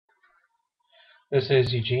This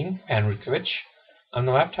is Eugene Panrukovich. I'm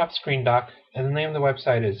the laptop screen doc, and the name of the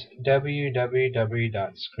website is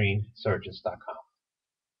www.screensurgeons.com.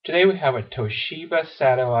 Today we have a Toshiba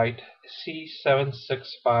Satellite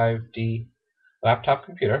C675D laptop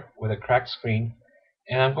computer with a cracked screen,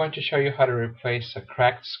 and I'm going to show you how to replace a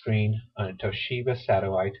cracked screen on a Toshiba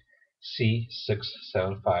Satellite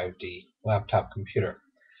C675D laptop computer.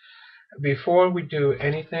 Before we do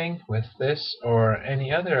anything with this or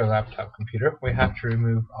any other laptop computer, we have to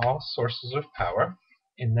remove all sources of power,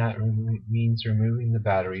 and that means removing the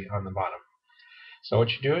battery on the bottom. So what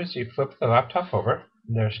you do is you flip the laptop over.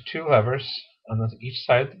 There's two levers on each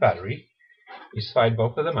side of the battery. You slide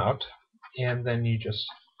both of them out, and then you just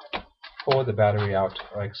pull the battery out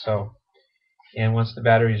like so. And once the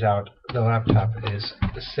battery's out, the laptop is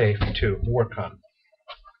safe to work on.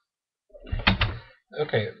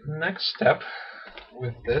 Okay, next step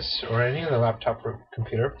with this or any other laptop or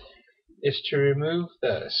computer is to remove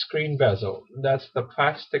the screen bezel. That's the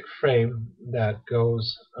plastic frame that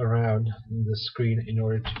goes around the screen in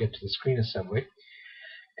order to get to the screen assembly.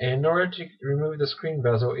 And in order to remove the screen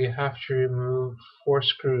bezel, you have to remove 4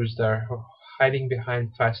 screws that are hiding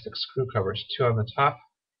behind plastic screw covers, 2 on the top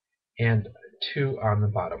and 2 on the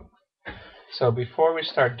bottom. So before we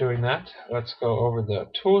start doing that, let's go over the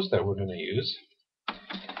tools that we're going to use.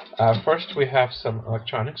 First, we have some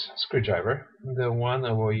electronics screwdriver. The one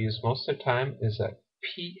that we'll use most of the time is a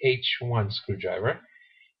PH1 screwdriver.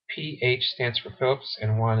 PH stands for Phillips,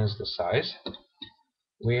 and 1 is the size.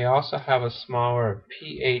 We also have a smaller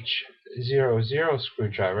PH00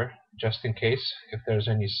 screwdriver, just in case if there's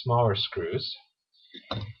any smaller screws.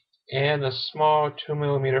 And a small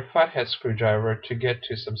 2mm flathead screwdriver to get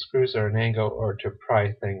to some screws at an angle or to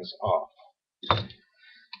pry things off.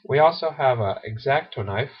 We also have an X-Acto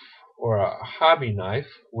knife or a hobby knife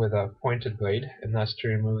with a pointed blade, and that's to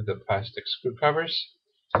remove the plastic screw covers,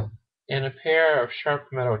 and a pair of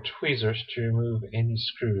sharp metal tweezers to remove any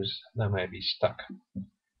screws that might be stuck.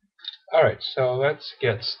 Alright, so let's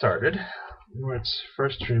get started. Let's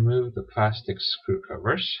first remove the plastic screw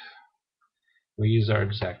covers. We use our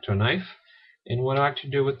X-Acto knife, and what I like to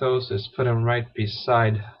do with those is put them right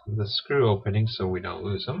beside the screw opening so we don't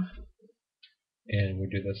lose them. And we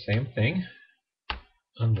do the same thing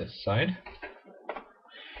on this side.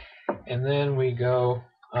 And then we go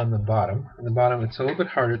on the bottom. On the bottom it's a little bit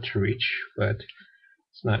harder to reach, but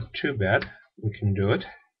it's not too bad. We can do it.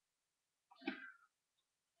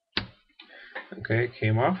 Okay, it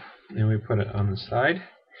came off. Then we put it on the side.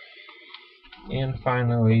 And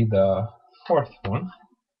finally the 4th one.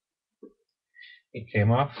 It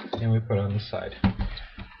came off and we put it on the side.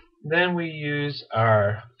 Then we use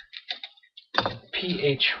our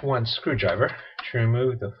PH1 screwdriver to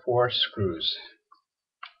remove the 4 screws.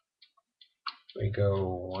 We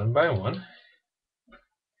go one by one.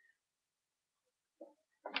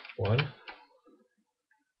 1,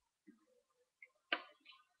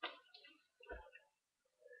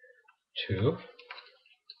 2,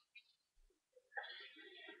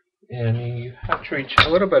 and you have to reach a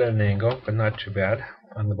little bit at an angle, but not too bad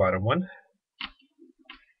on the bottom one.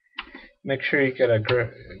 Make sure you get a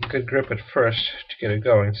good grip at first to get it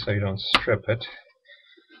going so you don't strip it.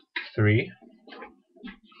 3,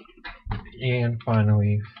 and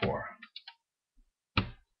finally 4.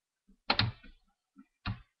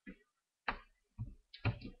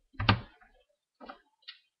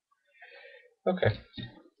 Okay,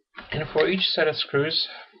 and for each set of screws,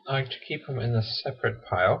 I like to keep them in a separate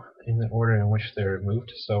pile in the order in which they're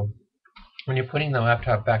removed, so when you're putting the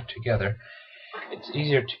laptop back together, it's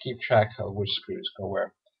easier to keep track of which screws go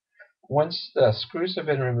where. Once the screws have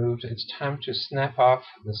been removed, it's time to snap off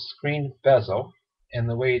the screen bezel, and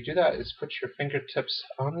the way you do that is put your fingertips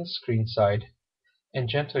on the screen side and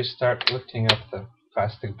gently start lifting up the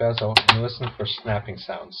plastic bezel and listen for snapping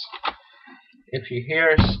sounds. If you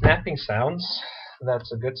hear snapping sounds,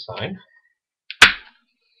 that's a good sign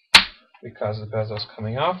because the bezel's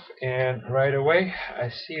coming off, and right away I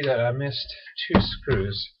see that I missed 2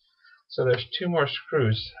 screws. So there's 2 more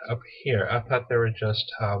screws up here. I thought they were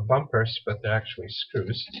just bumpers, but they're actually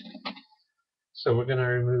screws. So we're going to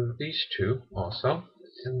remove these 2 also,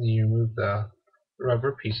 and you remove the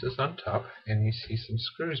rubber pieces on top, and you see some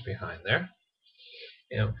screws behind there.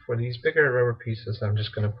 And for these bigger rubber pieces, I'm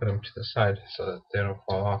just going to put them to the side so that they don't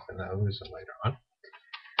fall off and I'll lose them later on.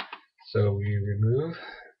 So we remove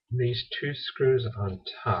these 2 screws on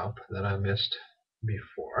top that I missed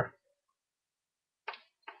before.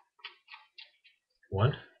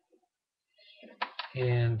 1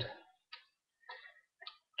 and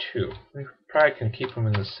 2. We probably can keep them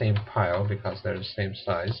in the same pile because they're the same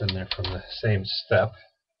size and they're from the same step.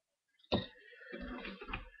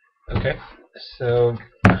 Okay, so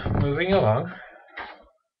moving along,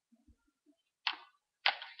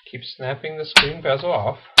 keep snapping the screen bezel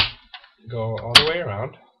off, go all the way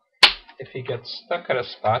around. If you get stuck at a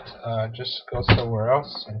spot, just go somewhere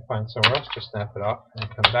else and find somewhere else to snap it off and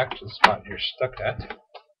come back to the spot you're stuck at.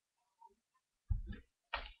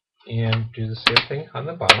 And do the same thing on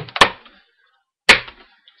the bottom.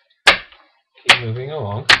 Keep moving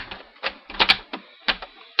along.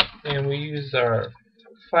 And we use our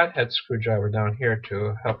flathead screwdriver down here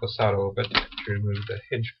to help us out a little bit to remove the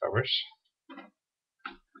hinge covers,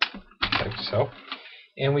 like so.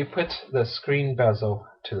 And we put the screen bezel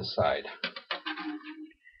to the side.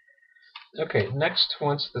 Okay, next,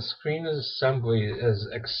 once the screen assembly is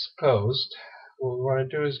exposed, what we want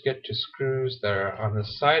to do is get to screws that are on the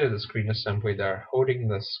side of the screen assembly that are holding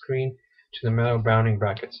the screen to the metal mounting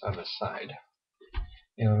brackets on the side.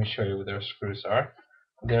 And let me show you where those screws are.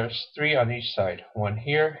 There's 3 on each side, one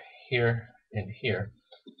here, here, and here.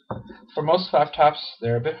 For most laptops,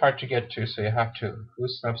 they're a bit hard to get to, so you have to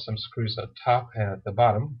loosen up some screws at the top and at the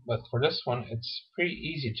bottom. But for this one, it's pretty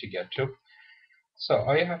easy to get to. So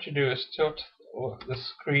all you have to do is tilt the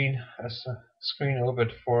screen a little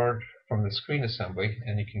bit forward from the screen assembly,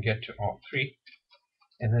 and you can get to all 3.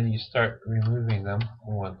 And then you start removing them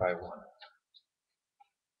one by one.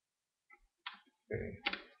 Okay,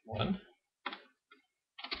 1.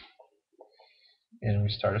 And we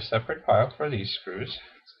start a separate file for these screws.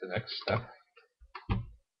 That's the next step.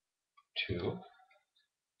 2.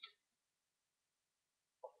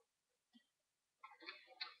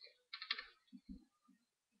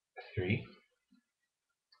 3.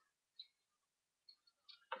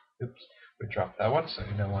 Oops, we dropped that one, so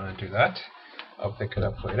you don't want to do that. I'll pick it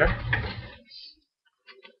up later.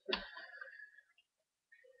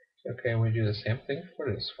 Okay, and we do the same thing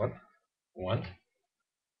for this one. 1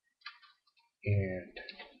 and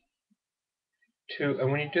 2.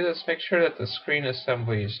 And when you do this, make sure that the screen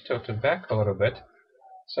assembly is tilted back a little bit,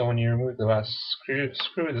 so when you remove the last screw,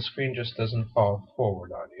 the screen just doesn't fall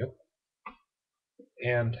forward on you.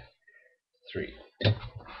 And 3.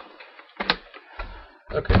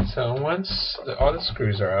 Okay, so once all the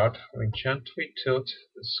screws are out, we gently tilt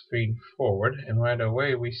the screen forward, and right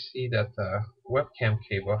away we see that the webcam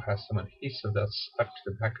cable has some adhesive that's stuck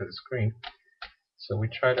to the back of the screen. So we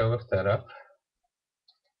try to lift that up,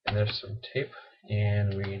 and there's some tape,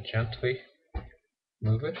 and we gently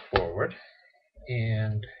move it forward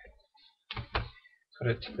and put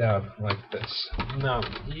it down like this. Now,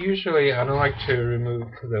 usually I don't like to remove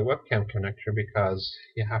the webcam connector because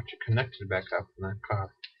you have to connect it back up, and that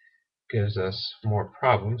gives us more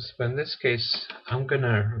problems. But in this case, I'm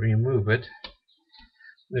gonna remove it.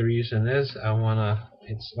 The reason is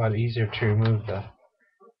it's a lot easier to remove the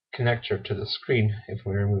connector to the screen if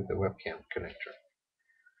we remove the webcam connector.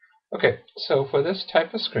 Okay, so for this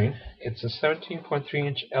type of screen, it's a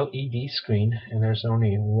 17.3-inch LED screen, and there's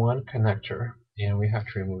only one connector, and we have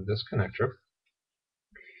to remove this connector.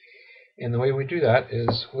 And the way we do that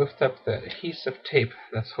is lift up the adhesive tape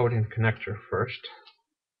that's holding the connector first.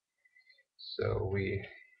 So we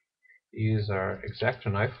use our X-Acto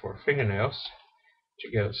knife or fingernails to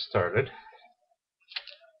get it started,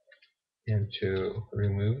 and to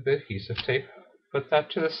remove the adhesive tape, put that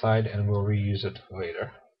to the side, and we'll reuse it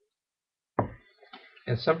later.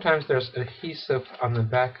 And sometimes there's adhesive on the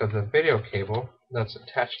back of the video cable that's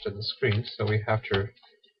attached to the screen, so we have to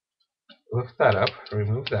lift that up,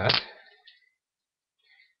 remove that.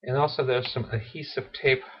 And also there's some adhesive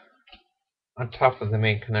tape on top of the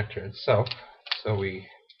main connector itself, so we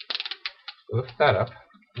lift that up.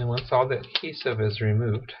 And once all the adhesive is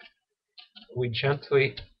removed, we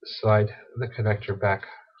gently slide the connector back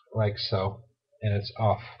like so, and it's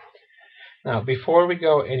off. Now, before we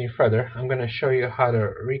go any further, I'm going to show you how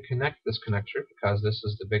to reconnect this connector, because this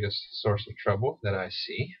is the biggest source of trouble that I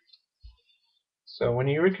see. So when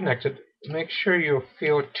you reconnect it, make sure you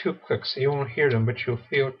feel 2 clicks. You won't hear them, but you'll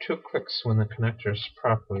feel 2 clicks when the connector is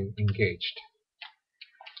properly engaged.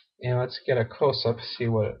 And let's get a close-up, see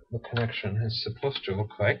what the connection is supposed to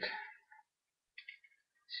look like.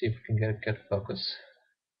 See if we can get focus.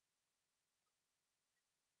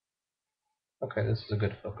 Okay, this is a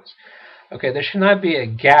good focus. Okay, there should not be a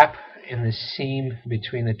gap in the seam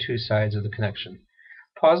between the 2 sides of the connection.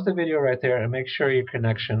 Pause the video right there and make sure your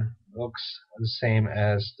connection looks the same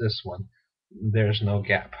as this one. There's no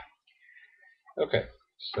gap. Okay,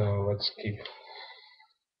 so let's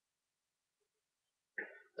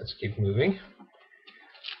keep moving.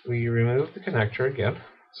 We remove the connector again,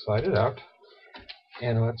 slide it out,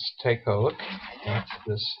 and let's take a look at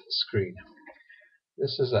this screen.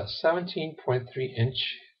 This is a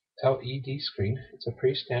 17.3-inch LED screen. It's a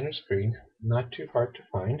pretty standard screen, not too hard to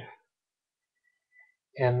find.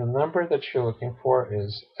 And the number that you're looking for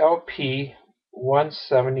is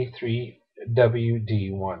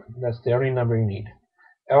LP173WD1. That's the only number you need.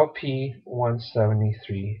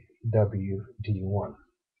 LP173WD1.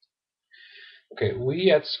 Okay,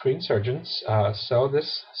 we at Screen Surgeons sell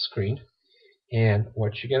this screen, and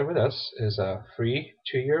what you get with us is a free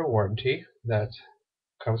 2-year warranty that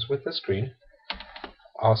comes with the screen.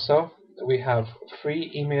 Also, we have free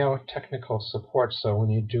email technical support, so when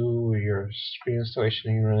you do your screen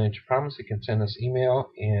installation and you run into problems, you can send us email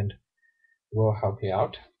and we'll help you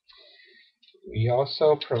out. We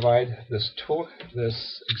also provide this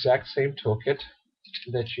exact same toolkit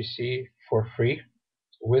that you see for free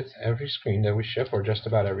with every screen that we ship, or just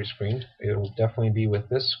about every screen. It will definitely be with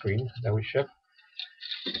this screen that we ship.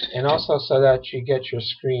 And also, so that you get your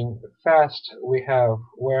screen fast, we have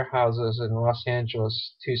warehouses in Los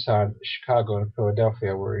Angeles, Tucson, Chicago, and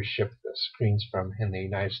Philadelphia where we ship the screens from in the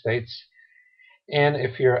United States. And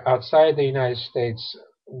if you're outside the United States,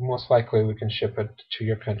 most likely we can ship it to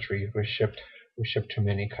your country. We ship to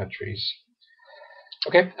many countries.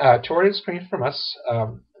 Okay, to order the screen from us,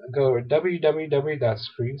 go to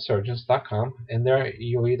www.screensurgeons.com, and there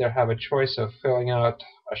you'll either have a choice of filling out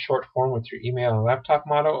a short form with your email and laptop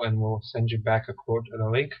model, and we'll send you back a quote and a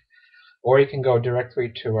link, or you can go directly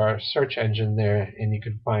to our search engine there, and you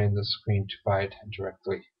can find the screen to buy it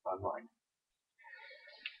directly online.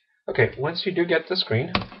 Okay, once you do get the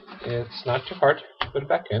screen, it's not too hard to put it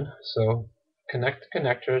back in, so connect the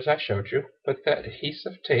connector as I showed you, put that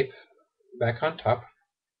adhesive tape back on top,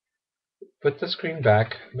 put the screen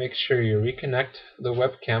back, make sure you reconnect the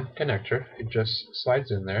webcam connector. It just slides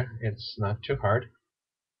in there, it's not too hard.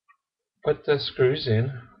 Put the screws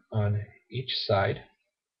in on each side,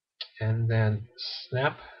 and then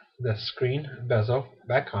snap the screen bezel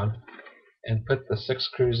back on, and put the 6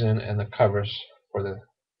 screws in and the covers for the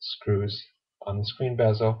screws on the screen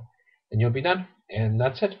bezel, and you'll be done. And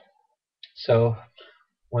that's it. So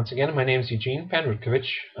once again, my name is Eugene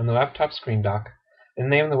Panrutkovich. I'm the laptop screen doc, and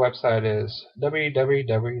the name of the website is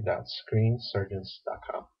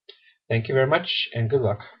www.screensurgeons.com. Thank you very much, and good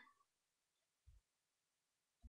luck.